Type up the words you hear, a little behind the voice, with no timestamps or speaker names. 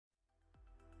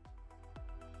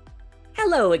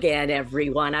Hello again,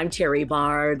 everyone. I'm Terry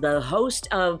Barr, the host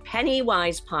of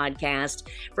Pennywise Podcast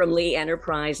from Lee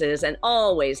Enterprises, and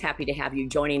always happy to have you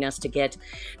joining us to get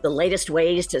the latest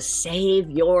ways to save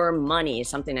your money,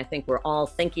 something I think we're all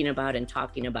thinking about and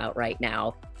talking about right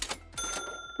now.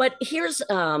 But here's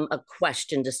a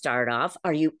question to start off.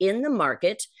 Are you in the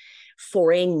market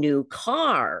for a new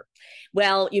car?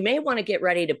 Well, you may want to get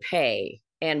ready to pay.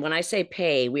 And when I say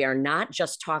pay, we are not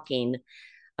just talking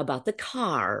about the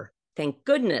car. Thank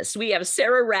goodness. We have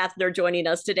Sarah Rathner joining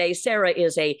us today. Sarah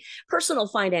is a personal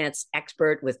finance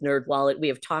expert with NerdWallet. We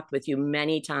have talked with you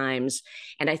many times,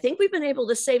 and I think we've been able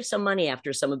to save some money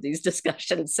after some of these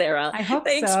discussions, Sarah. I hope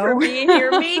Thanks so. for being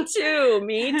here. Me too.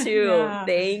 Me too. Yeah.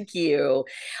 Thank you.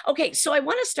 Okay, so I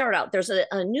want to start out. There's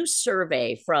a new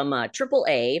survey from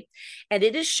AAA, and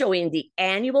it is showing the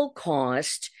annual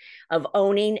cost of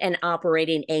owning and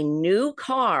operating a new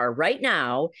car right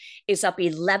now is up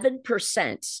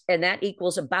 11%. And that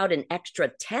equals about an extra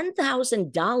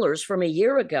 $10,000 from a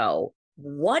year ago.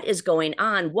 What is going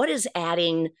on? What is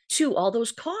adding to all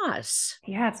those costs?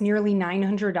 Yeah, it's nearly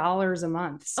 $900 a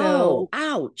month. So,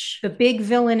 ouch. The big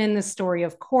villain in this story,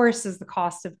 of course, is the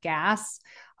cost of gas,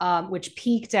 which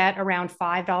peaked at around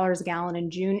 $5 a gallon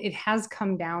in June. It has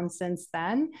come down since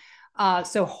then.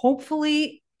 So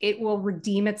hopefully it will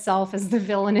redeem itself as the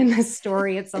villain in this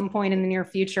story at some point in the near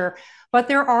future. But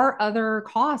there are other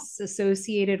costs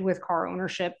associated with car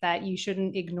ownership that you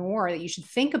shouldn't ignore, that you should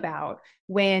think about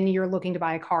when you're looking to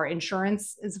buy a car.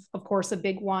 Insurance is, of course, a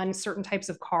big one. Certain types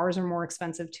of cars are more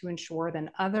expensive to insure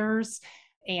than others.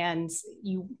 And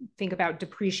you think about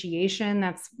depreciation.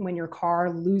 That's when your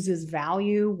car loses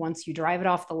value once you drive it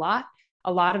off the lot.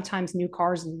 A lot of times new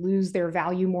cars lose their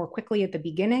value more quickly at the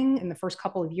beginning in the first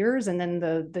couple of years, and then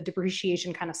the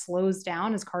depreciation kind of slows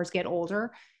down as cars get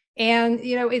older. And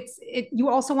you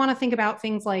also want to think about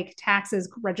things like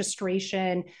taxes,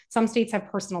 registration. Some states have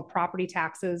personal property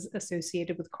taxes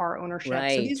associated with car ownership.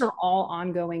 Right. So these are all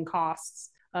ongoing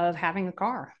costs of having a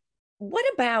car. What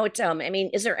about,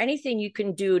 is there anything you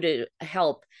can do to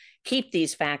help keep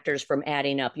these factors from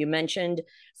adding up? You mentioned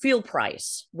fuel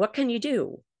price. What can you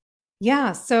do?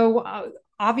 Yeah. So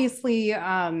obviously,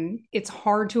 it's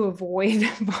hard to avoid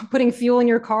putting fuel in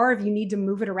your car if you need to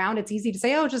move it around. It's easy to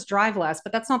say, oh, just drive less,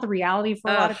 but that's not the reality for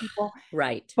a lot of people.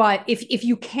 Right. But if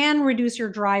you can reduce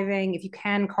your driving, if you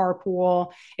can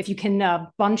carpool, if you can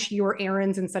bunch your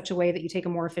errands in such a way that you take a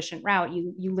more efficient route,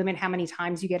 you limit how many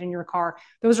times you get in your car.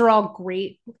 Those are all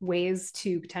great ways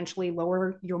to potentially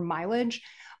lower your mileage.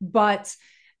 But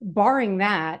barring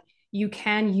that, you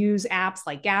can use apps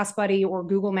like Gas Buddy or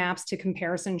Google Maps to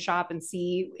comparison shop and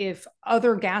see if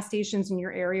other gas stations in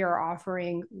your area are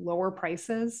offering lower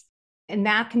prices. And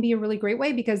that can be a really great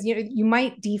way because you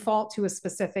might default to a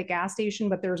specific gas station,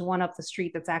 but there's one up the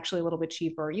street that's actually a little bit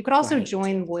cheaper. You could also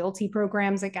join loyalty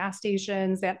programs at gas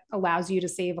stations that allows you to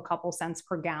save a couple cents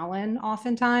per gallon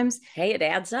oftentimes. Hey, it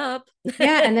adds up.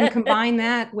 Yeah. And then combine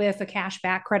that with a cash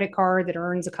back credit card that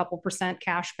earns a couple percent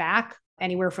cash back.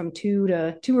 Anywhere from 2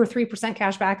 or 3%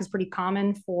 cash back is pretty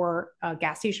common for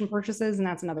gas station purchases. And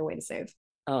that's another way to save.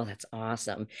 Oh, that's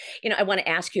awesome. I want to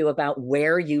ask you about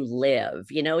where you live,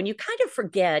 and you kind of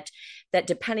forget that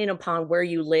depending upon where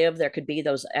you live, there could be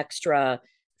those extra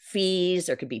fees,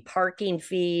 there could be parking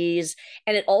fees.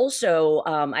 And it also,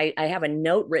 I have a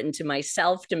note written to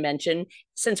myself to mention,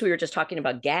 since we were just talking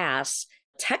about gas,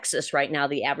 Texas right now,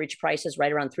 the average price is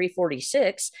right around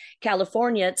 $3.46.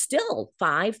 California, it's still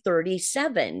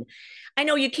 $5.37. I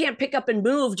know you can't pick up and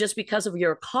move just because of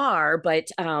your car, but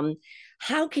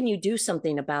how can you do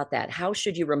something about that? How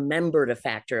should you remember to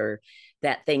factor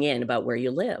that thing in about where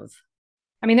you live?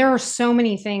 I mean, there are so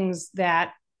many things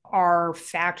that are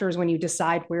factors when you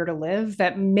decide where to live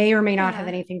that may or may not have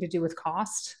anything to do with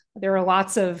cost. There are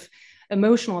lots of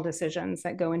emotional decisions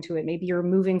that go into it. Maybe you're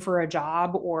moving for a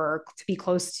job or to be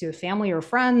close to family or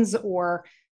friends or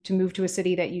to move to a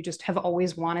city that you just have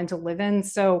always wanted to live in.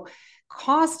 So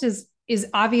cost is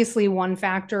obviously one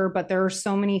factor, but there are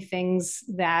so many things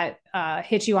that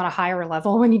hit you on a higher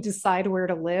level when you decide where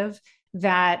to live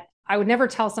that I would never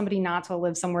tell somebody not to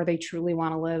live somewhere they truly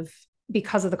want to live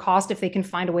because of the cost if they can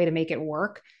find a way to make it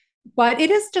work. But it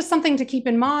is just something to keep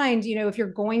in mind, if you're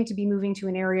going to be moving to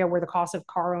an area where the cost of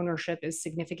car ownership is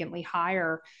significantly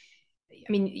higher.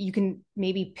 I mean, you can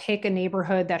maybe pick a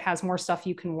neighborhood that has more stuff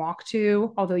you can walk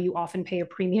to, although you often pay a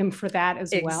premium for that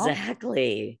as well.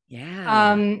 Exactly.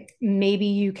 Yeah. Maybe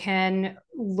you can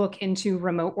look into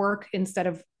remote work instead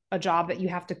of a job that you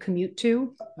have to commute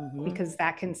to, because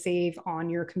that can save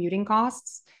on your commuting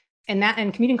costs.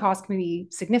 And commuting costs can be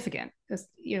significant,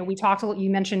 you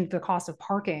mentioned the cost of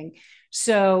parking.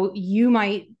 So you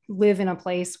might live in a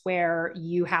place where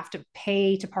you have to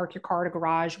pay to park your car at a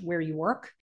garage where you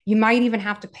work. You might even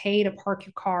have to pay to park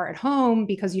your car at home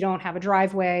because you don't have a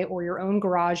driveway or your own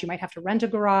garage. You might have to rent a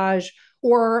garage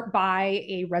or buy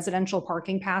a residential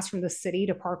parking pass from the city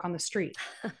to park on the street.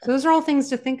 So those are all things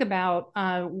to think about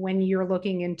when you're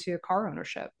looking into car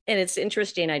ownership. And it's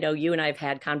interesting. I know you and I have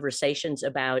had conversations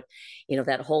about,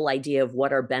 that whole idea of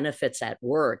what are benefits at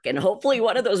work. And hopefully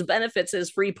one of those benefits is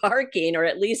free parking, or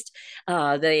at least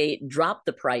they drop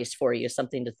the price for you,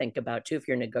 something to think about too if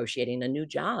you're negotiating a new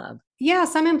job. Yeah,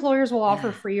 some employers will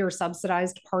offer free or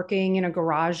subsidized parking in a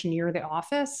garage near the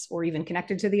office or even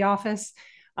connected to the office.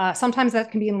 Sometimes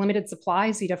that can be in limited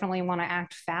supply, so you definitely want to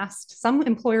act fast. Some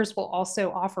employers will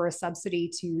also offer a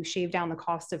subsidy to shave down the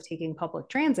cost of taking public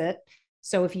transit.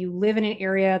 So if you live in an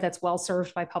area that's well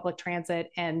served by public transit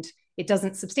and it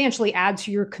doesn't substantially add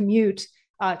to your commute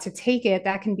to take it,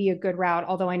 that can be a good route.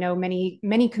 Although I know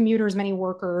many commuters, many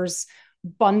workers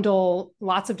bundle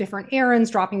lots of different errands,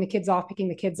 dropping the kids off, picking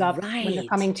the kids up when they're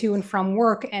coming to and from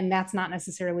work, and that's not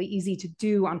necessarily easy to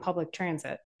do on public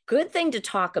transit. Good thing to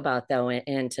talk about, though,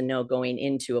 and to know going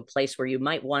into a place where you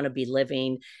might want to be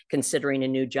living, considering a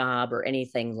new job or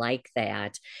anything like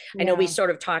that. Yeah. I know we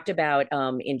sort of talked about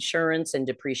insurance and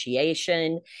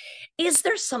depreciation. Is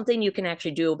there something you can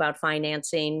actually do about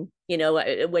financing?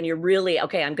 When you're really,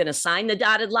 okay, I'm going to sign the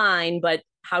dotted line, but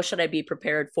how should I be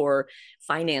prepared for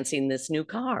financing this new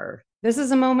car? This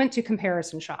is a moment to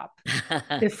comparison shop.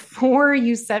 Before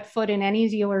you set foot in any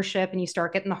dealership and you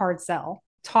start getting the hard sell,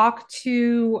 talk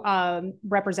to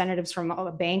representatives from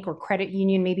a bank or credit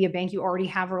union, maybe a bank you already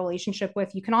have a relationship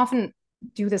with. You can often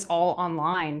do this all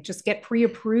online. Just get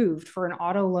pre-approved for an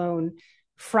auto loan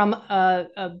from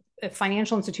a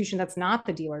financial institution that's not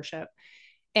the dealership.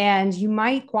 And you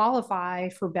might qualify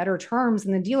for better terms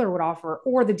than the dealer would offer,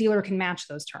 or the dealer can match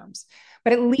those terms.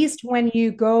 But at least when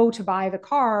you go to buy the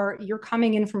car, you're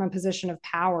coming in from a position of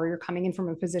power. You're coming in from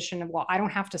a position of, well, I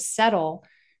don't have to settle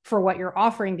for what you're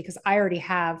offering because I already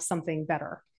have something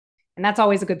better. And that's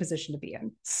always a good position to be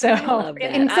in. So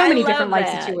in so many different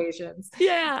life situations.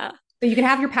 Yeah. So you can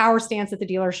have your power stance at the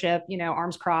dealership,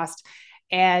 arms crossed.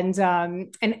 And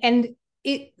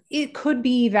it could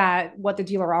be that what the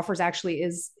dealer offers actually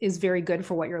is very good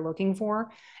for what you're looking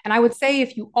for. And I would say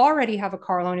if you already have a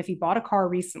car loan, if you bought a car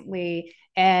recently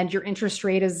and your interest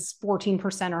rate is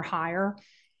 14% or higher,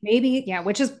 maybe, yeah,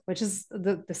 which is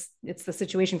it's the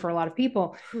situation for a lot of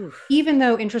people. Even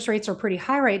though interest rates are pretty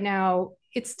high right now,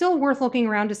 it's still worth looking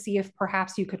around to see if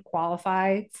perhaps you could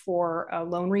qualify for a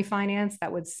loan refinance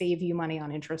that would save you money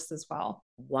on interest as well.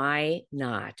 Why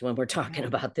not when we're talking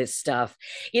about this stuff?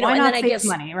 Why not save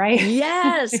money, right?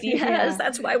 Yes, yeah.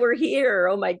 That's why we're here.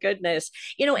 Oh my goodness.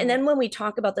 And then when we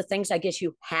talk about the things I guess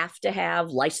you have to have,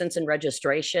 license and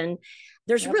registration,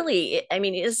 there's really,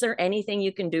 is there anything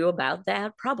you can do about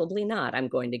that? Probably not, I'm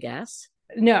going to guess.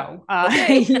 No,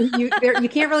 okay. you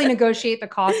can't really negotiate the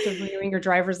cost of renewing your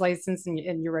driver's license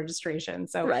and your registration.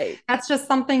 So that's just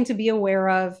something to be aware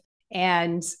of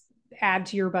and add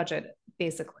to your budget,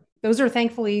 basically. Those are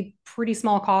thankfully pretty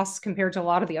small costs compared to a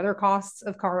lot of the other costs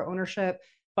of car ownership.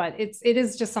 But it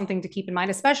is just something to keep in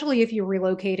mind, especially if you're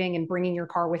relocating and bringing your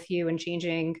car with you and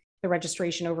changing the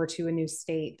registration over to a new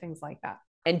state, things like that.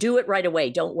 And do it right away.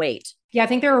 Don't wait. Yeah, I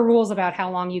think there are rules about how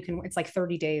long you can, it's like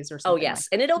 30 days or something. Oh, yes.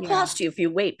 And it'll cost you if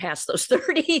you wait past those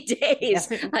 30 days.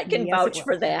 Yes, I can vouch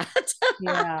for that.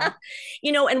 Yeah.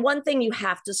 And one thing you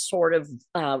have to sort of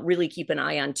really keep an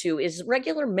eye on too is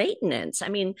regular maintenance.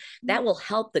 That will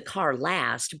help the car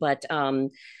last, but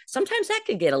sometimes that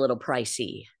could get a little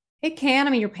pricey. It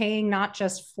can. You're paying not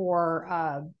just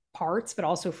for parts, but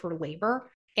also for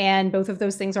labor. And both of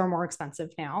those things are more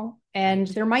expensive now. And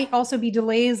there might also be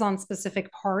delays on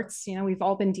specific parts. We've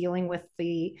all been dealing with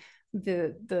the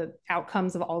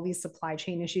outcomes of all these supply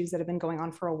chain issues that have been going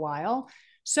on for a while.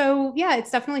 So yeah,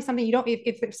 it's definitely something you don't,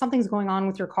 if something's going on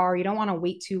with your car, you don't want to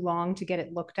wait too long to get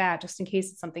it looked at, just in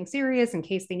case it's something serious, in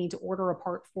case they need to order a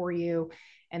part for you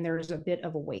and there's a bit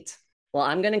of a wait. Well,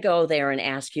 I'm going to go there and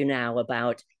ask you now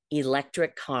about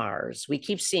electric cars. We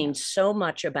keep seeing so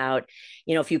much about,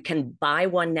 if you can buy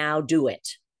one now, do it.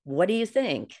 What do you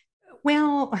think?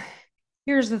 Well,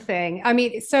 here's the thing.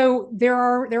 So there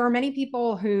are many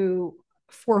people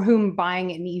for whom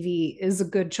buying an EV is a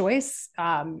good choice.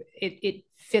 It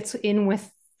fits in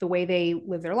with the way they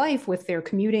live their life, with their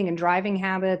commuting and driving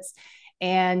habits,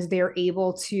 and they're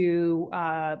able to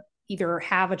either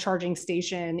have a charging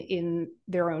station in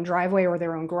their own driveway or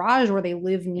their own garage, or they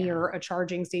live near a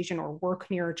charging station or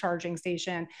work near a charging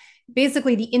station.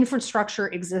 Basically, the infrastructure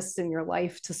exists in your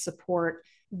life to support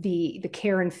the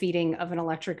care and feeding of an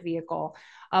electric vehicle,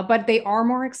 but they are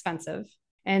more expensive.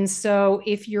 And so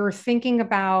if you're thinking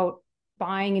about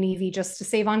buying an EV just to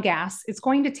save on gas, it's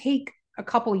going to take a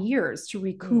couple years to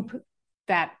recoup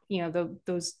that,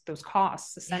 those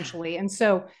costs essentially. And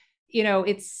so,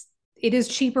 it is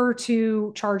cheaper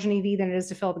to charge an EV than it is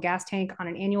to fill up a gas tank on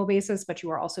an annual basis, but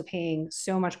you are also paying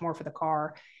so much more for the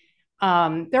car.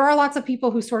 There are lots of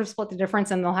people who sort of split the difference,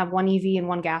 and they'll have one EV and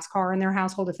one gas car in their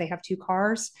household if they have two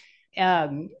cars.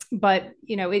 But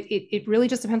it really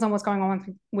just depends on what's going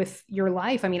on with your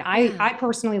life. I mean, I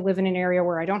personally live in an area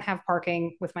where I don't have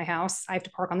parking with my house. I have to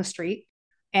park on the street,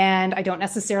 and I don't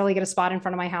necessarily get a spot in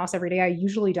front of my house every day. I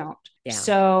usually don't. Yeah.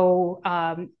 So,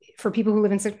 for people who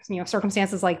live in,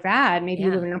 circumstances like that, maybe you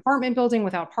live in an apartment building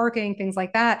without parking, things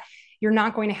like that, you're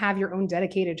not going to have your own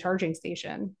dedicated charging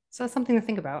station. So that's something to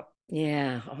think about.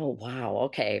 Yeah. Oh, wow.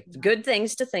 Okay. Good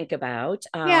things to think about.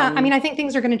 Yeah. I mean, I think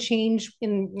things are going to change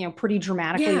pretty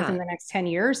dramatically within the next 10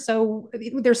 years. So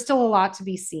there's still a lot to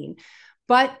be seen.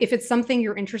 But if it's something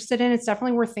you're interested in, it's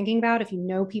definitely worth thinking about. If you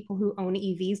know people who own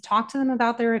EVs, talk to them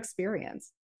about their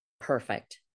experience.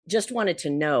 Perfect. Just wanted to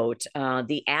note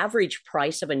the average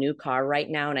price of a new car right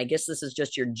now, and I guess this is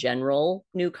just your general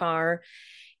new car,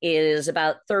 is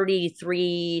about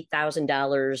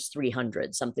 $33,000,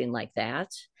 300, something like that.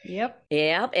 Yep.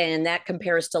 And that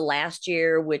compares to last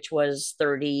year, which was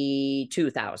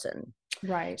 32,000.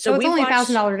 Right. So it's only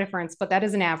 $1,000 difference, but that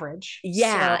is an average.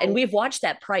 Yeah. So. And we've watched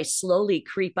that price slowly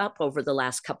creep up over the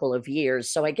last couple of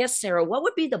years. So I guess, Sarah, what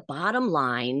would be the bottom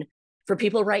line for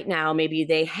people right now? Maybe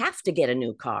they have to get a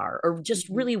new car or just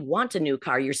really want a new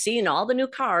car. You're seeing all the new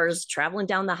cars traveling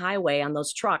down the highway on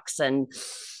those trucks, and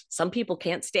some people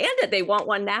can't stand it. They want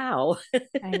one now.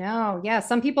 I know. Yeah.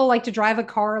 Some people like to drive a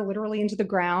car literally into the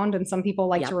ground, and some people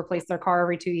like to replace their car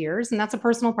every 2 years. And that's a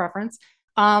personal preference.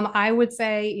 I would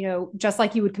say, just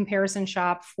like you would comparison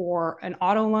shop for an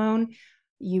auto loan,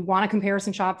 you want a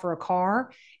comparison shop for a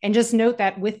car. And just note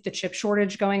that with the chip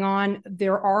shortage going on,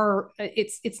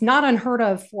 it's not unheard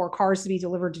of for cars to be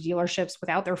delivered to dealerships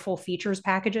without their full features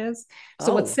packages.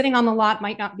 So what's sitting on the lot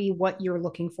might not be what you're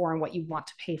looking for and what you want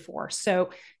to pay for. So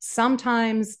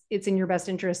sometimes it's in your best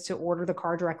interest to order the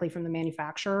car directly from the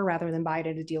manufacturer rather than buy it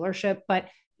at a dealership. But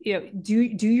do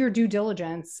your due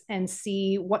diligence and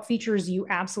see what features you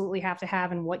absolutely have to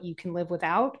have and what you can live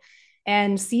without.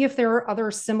 And see if there are other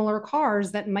similar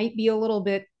cars that might be a little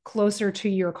bit closer to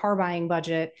your car buying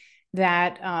budget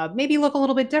that maybe look a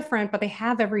little bit different, but they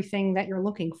have everything that you're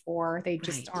looking for. They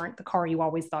just aren't the car you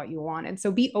always thought you wanted.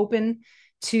 So be open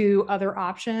to other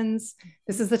options.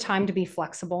 This is the time to be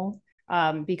flexible,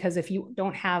 because if you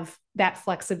don't have that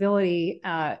flexibility,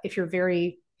 if you're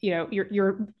very,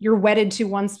 you're wedded to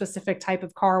one specific type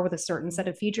of car with a certain set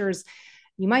of features,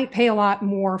 you might pay a lot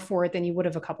more for it than you would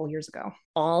have a couple of years ago.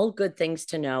 All good things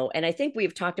to know. And I think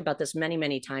we've talked about this many,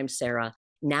 many times, Sarah.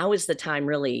 Now is the time,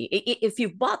 really. If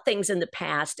you've bought things in the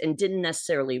past and didn't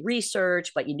necessarily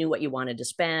research, but you knew what you wanted to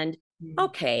spend,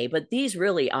 okay. But these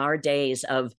really are days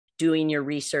of doing your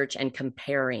research and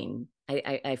comparing.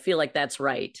 I feel like that's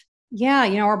right. Yeah.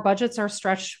 Our budgets are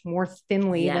stretched more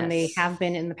thinly than they have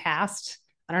been in the past.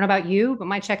 I don't know about you, but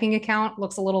my checking account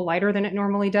looks a little lighter than it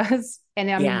normally does.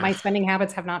 And my spending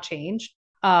habits have not changed.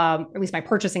 At least my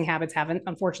purchasing habits haven't.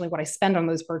 Unfortunately, what I spend on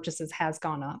those purchases has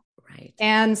gone up. Right.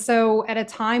 And so at a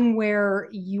time where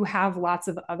you have lots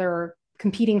of other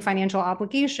competing financial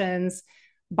obligations,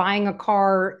 buying a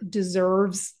car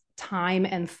deserves time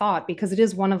and thought, because it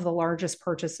is one of the largest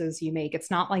purchases you make.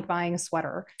 It's not like buying a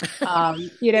sweater. You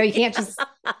can't just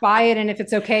buy it and if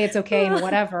it's okay and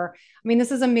whatever. I mean,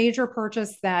 this is a major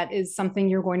purchase that is something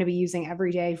you're going to be using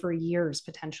every day for years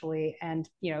potentially. And,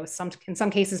 in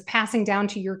some cases passing down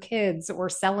to your kids or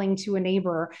selling to a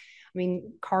neighbor. I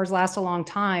mean, cars last a long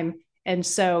time. And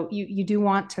so you do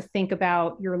want to think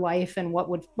about your life and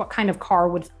what kind of car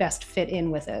would best fit in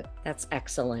with it. That's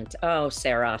excellent. Oh,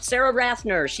 Sarah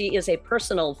Rathner. She is a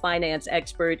personal finance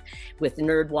expert with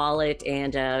NerdWallet,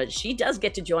 and she does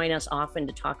get to join us often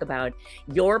to talk about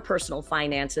your personal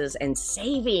finances and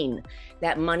saving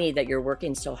that money that you're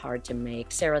working so hard to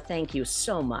make. Sarah, thank you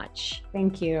so much.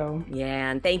 Thank you.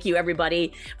 Yeah, and thank you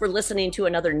everybody for listening to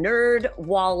another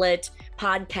NerdWallet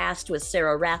podcast with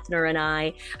Sarah Rathner and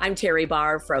I. I'm Terry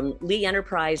Barr from Lee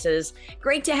Enterprises.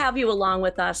 Great to have you along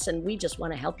with us, and we just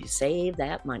want to help you save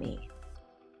that money.